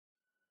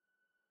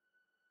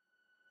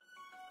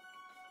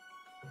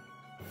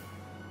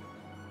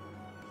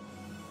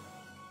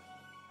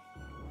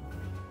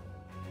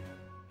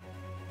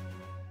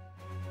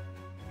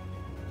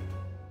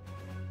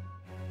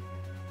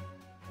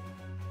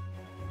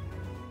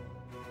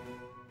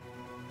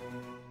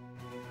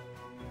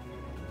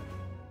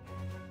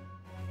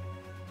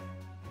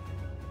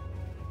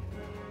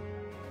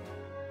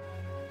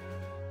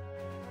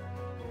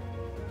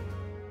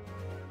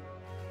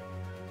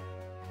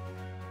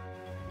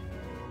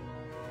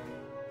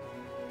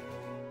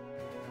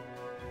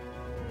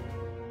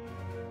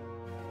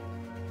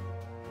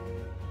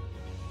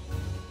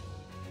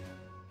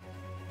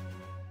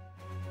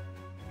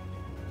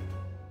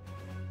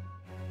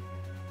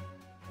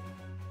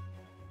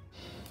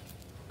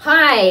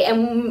Hi,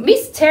 and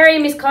Miss Terry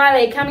and Miss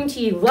Kylie coming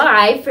to you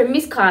live from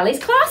Miss Kylie's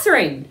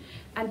classroom.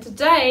 And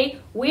today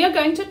we are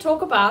going to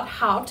talk about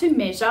how to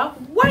measure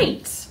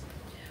weight.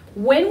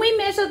 When we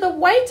measure the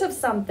weight of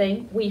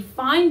something, we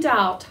find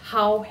out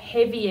how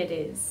heavy it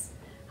is.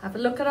 Have a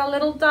look at our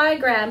little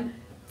diagram.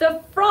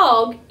 The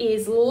frog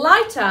is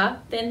lighter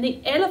than the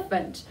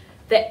elephant.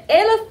 The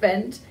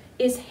elephant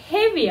is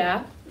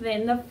heavier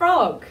than the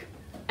frog.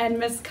 And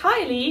Miss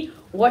Kylie,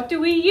 what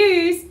do we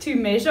use to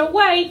measure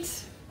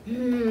weight?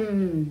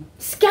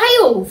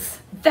 Scales.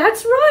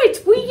 That's right,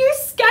 we use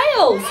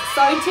scales.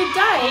 So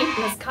today,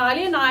 Miss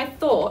Kylie and I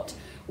thought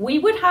we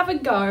would have a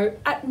go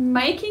at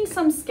making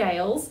some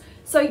scales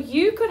so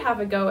you could have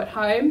a go at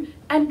home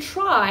and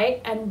try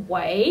and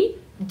weigh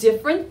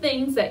different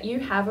things that you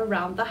have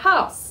around the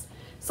house.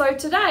 So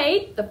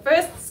today, the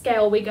first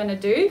scale we're going to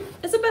do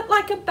is a bit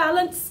like a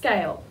balance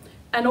scale.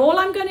 And all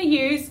I'm going to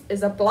use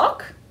is a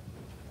block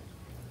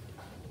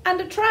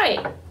and a tray.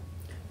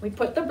 We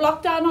put the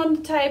block down on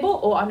the table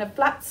or on a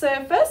flat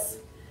surface,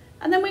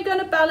 and then we're going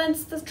to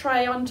balance the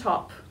tray on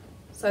top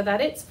so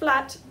that it's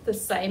flat, the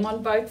same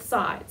on both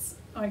sides.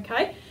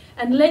 Okay,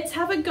 and let's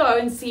have a go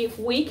and see if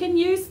we can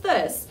use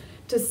this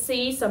to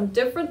see some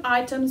different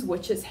items,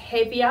 which is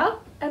heavier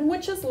and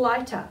which is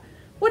lighter.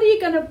 What are you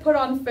going to put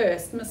on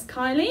first, Miss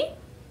Kylie?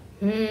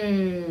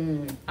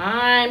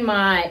 I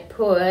might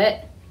put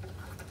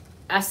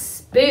a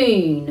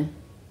spoon.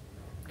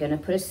 I'm going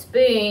to put a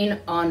spoon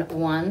on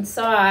one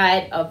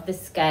side of the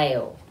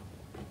scale.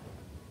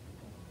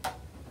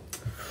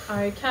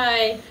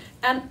 Okay,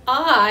 and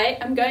I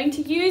am going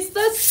to use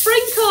the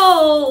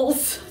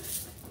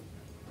sprinkles.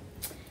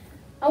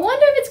 I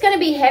wonder if it's going to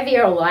be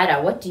heavier or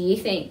lighter. What do you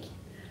think?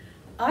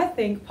 I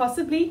think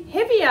possibly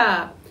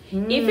heavier.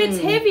 If it's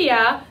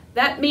heavier,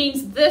 that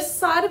means this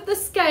side of the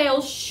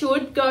scale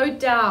should go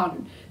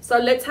down. So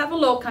let's have a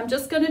look. I'm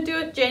just going to do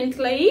it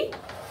gently.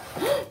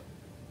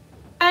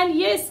 And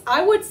yes,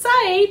 I would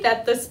say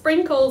that the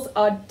sprinkles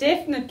are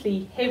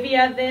definitely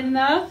heavier than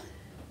the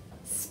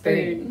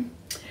spoon.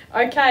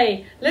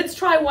 Okay, let's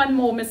try one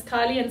more, Miss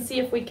Kylie, and see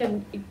if we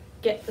can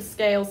get the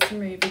scales to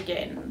move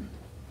again.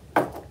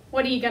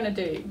 What are you going to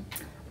do?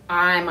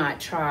 I might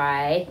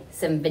try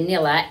some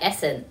vanilla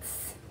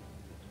essence.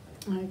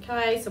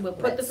 Okay, so we'll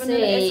put Let's the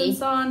vanilla see.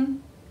 essence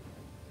on.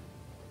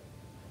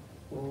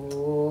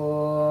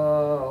 Whoa.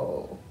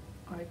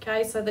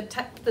 Okay, so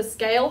the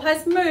scale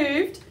has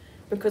moved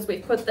because we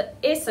put the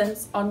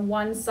essence on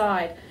one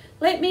side.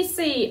 Let me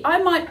see,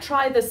 I might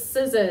try the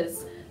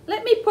scissors.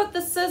 Let me put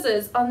the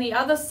scissors on the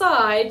other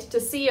side to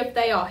see if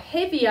they are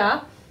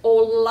heavier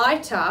or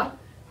lighter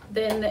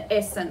than the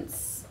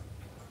essence.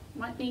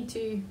 Might need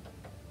to,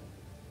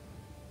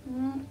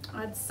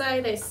 I'd say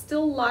they're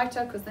still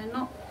lighter because they're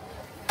not,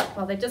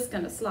 well, they're just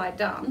going to slide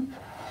down.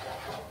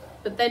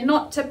 But they're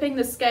not tipping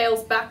the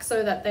scales back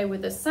so that they were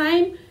the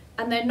same,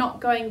 and they're not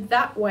going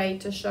that way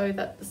to show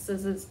that the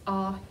scissors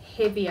are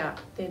heavier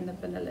than the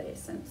vanilla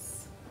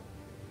essence.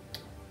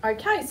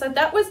 Okay, so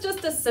that was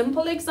just a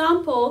simple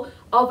example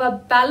of a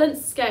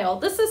balance scale.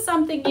 This is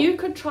something you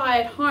could try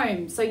at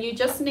home. So you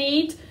just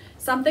need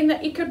something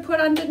that you could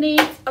put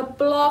underneath, a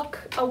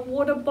block, a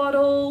water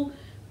bottle,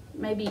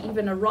 maybe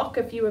even a rock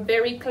if you were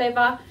very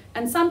clever,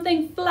 and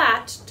something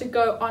flat to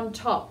go on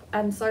top,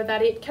 and so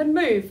that it can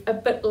move a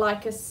bit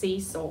like a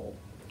seesaw.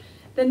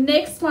 The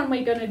next one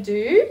we're going to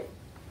do,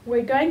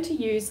 we're going to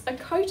use a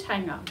coat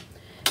hanger.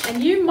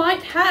 And you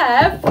might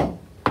have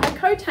a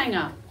coat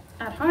hanger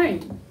at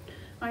home.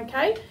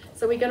 Okay,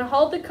 so we're going to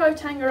hold the coat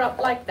hanger up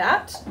like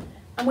that,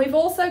 and we've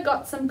also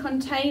got some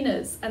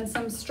containers and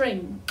some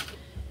string.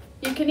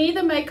 You can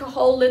either make a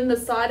hole in the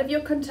side of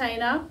your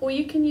container, or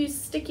you can use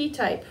sticky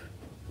tape,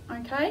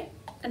 okay,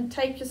 and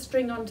tape your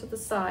string onto the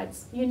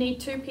sides. You need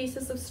 2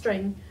 pieces of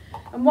string,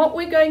 and what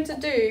we're going to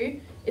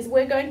do is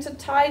we're going to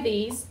tie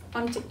these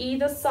onto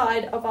either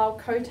side of our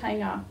coat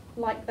hanger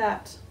like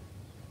that.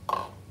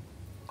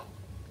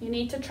 You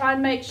need to try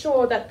and make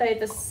sure that they're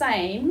the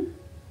same.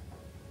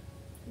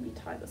 Let me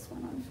tie this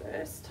one on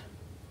first.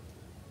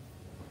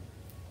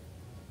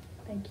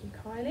 Thank you,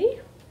 Kylie.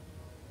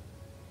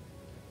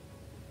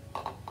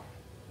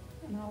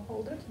 And I'll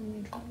hold it and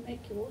you try and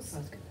make yours. I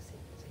was going to say.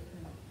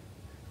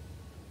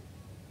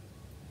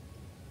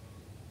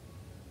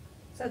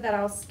 So that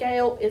our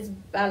scale is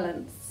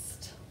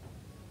balanced.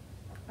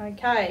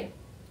 Okay.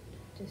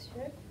 Just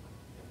show.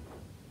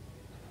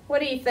 What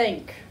do you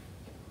think?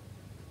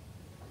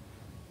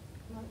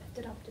 I'll lift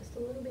it up just a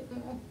little bit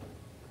more.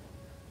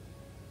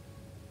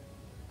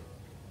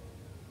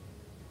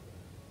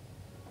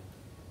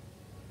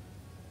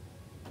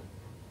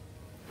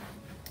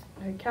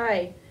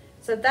 Okay,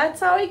 so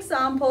that's our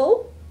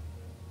example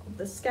of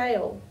the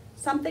scale,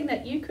 something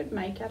that you could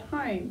make at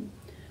home.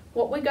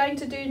 What we're going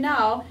to do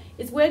now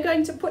is we're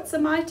going to put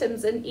some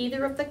items in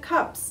either of the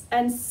cups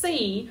and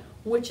see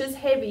which is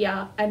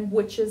heavier and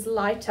which is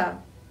lighter.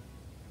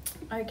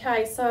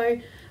 Okay, so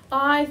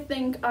I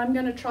think I'm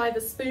going to try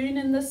the spoon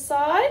in this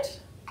side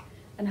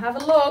and have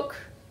a look.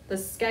 The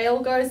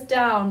scale goes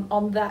down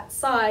on that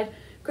side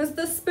because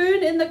the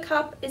spoon in the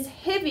cup is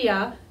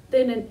heavier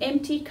than an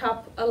empty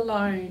cup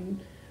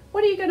alone.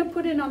 What are you going to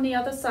put in on the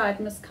other side,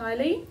 Miss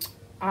Kylie?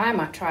 I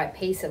might try a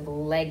piece of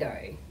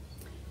Lego.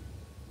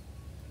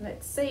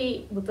 Let's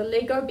see, will the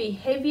Lego be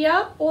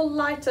heavier or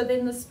lighter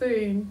than the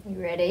spoon? You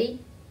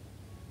ready?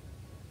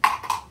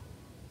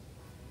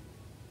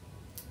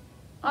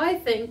 I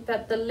think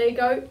that the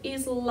Lego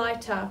is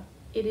lighter.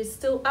 It is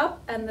still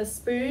up and the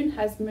spoon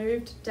has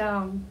moved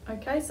down.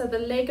 Okay, so the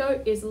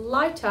Lego is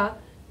lighter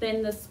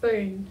than the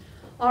spoon.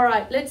 All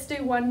right, let's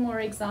do one more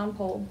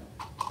example.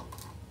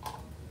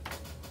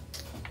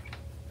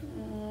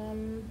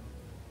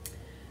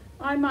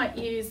 I might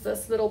use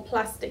this little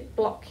plastic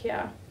block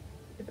here,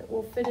 if it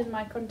will fit in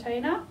my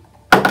container.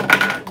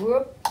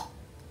 Whoop.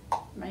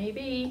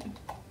 Maybe.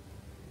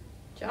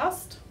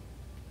 Just.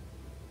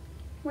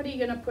 What are you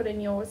going to put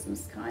in yours,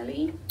 Miss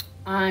Kylie?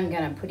 I'm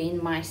going to put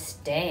in my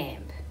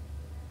stamp.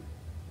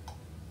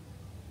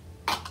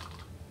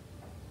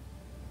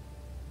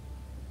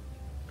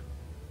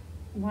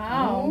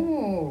 Wow.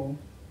 Ooh.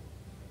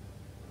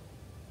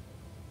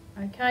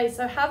 Okay,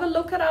 so have a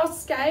look at our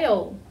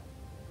scale.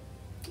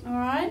 All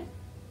right.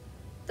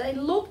 They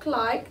look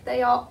like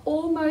they are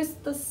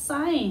almost the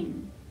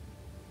same.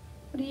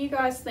 What do you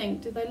guys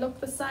think? Do they look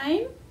the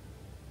same?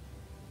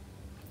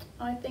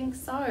 I think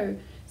so.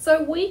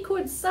 So we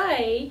could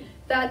say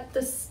that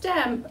the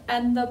stamp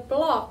and the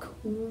block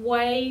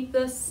weigh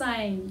the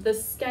same. The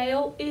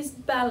scale is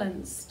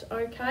balanced,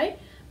 okay?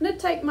 I'm going to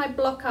take my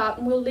block out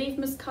and we'll leave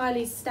Miss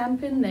Kylie's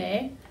stamp in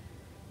there.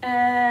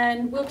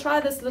 And we'll try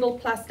this little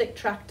plastic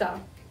tractor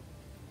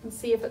and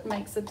see if it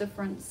makes a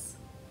difference.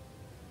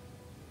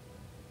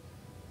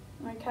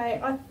 Okay,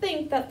 I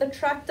think that the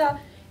tractor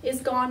is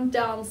gone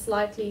down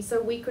slightly.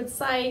 So we could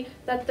say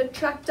that the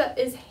tractor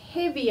is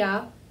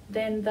heavier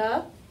than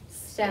the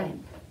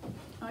stamp.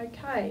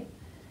 Okay,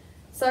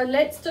 so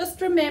let's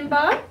just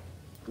remember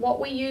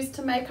what we used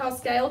to make our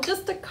scale.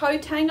 Just a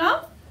coat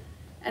hanger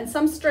and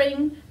some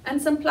string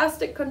and some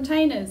plastic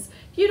containers.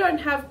 If you don't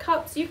have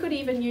cups, you could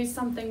even use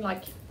something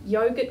like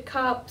yogurt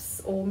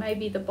cups or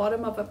maybe the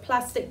bottom of a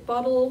plastic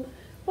bottle,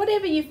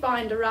 whatever you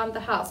find around the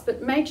house.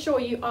 But make sure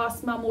you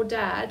ask mum or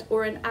dad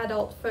or an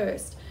adult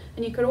first,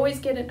 and you could always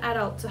get an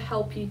adult to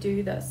help you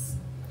do this.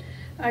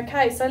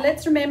 Okay, so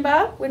let's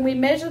remember, when we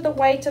measure the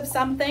weight of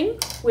something,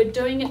 we're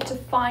doing it to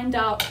find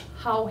out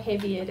how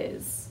heavy it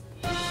is.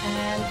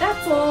 And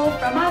that's all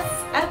from us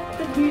at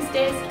the news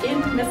desk in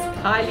Miss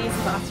Kylie's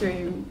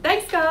classroom.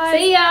 Thanks, guys.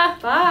 See ya.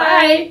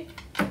 Bye. Bye.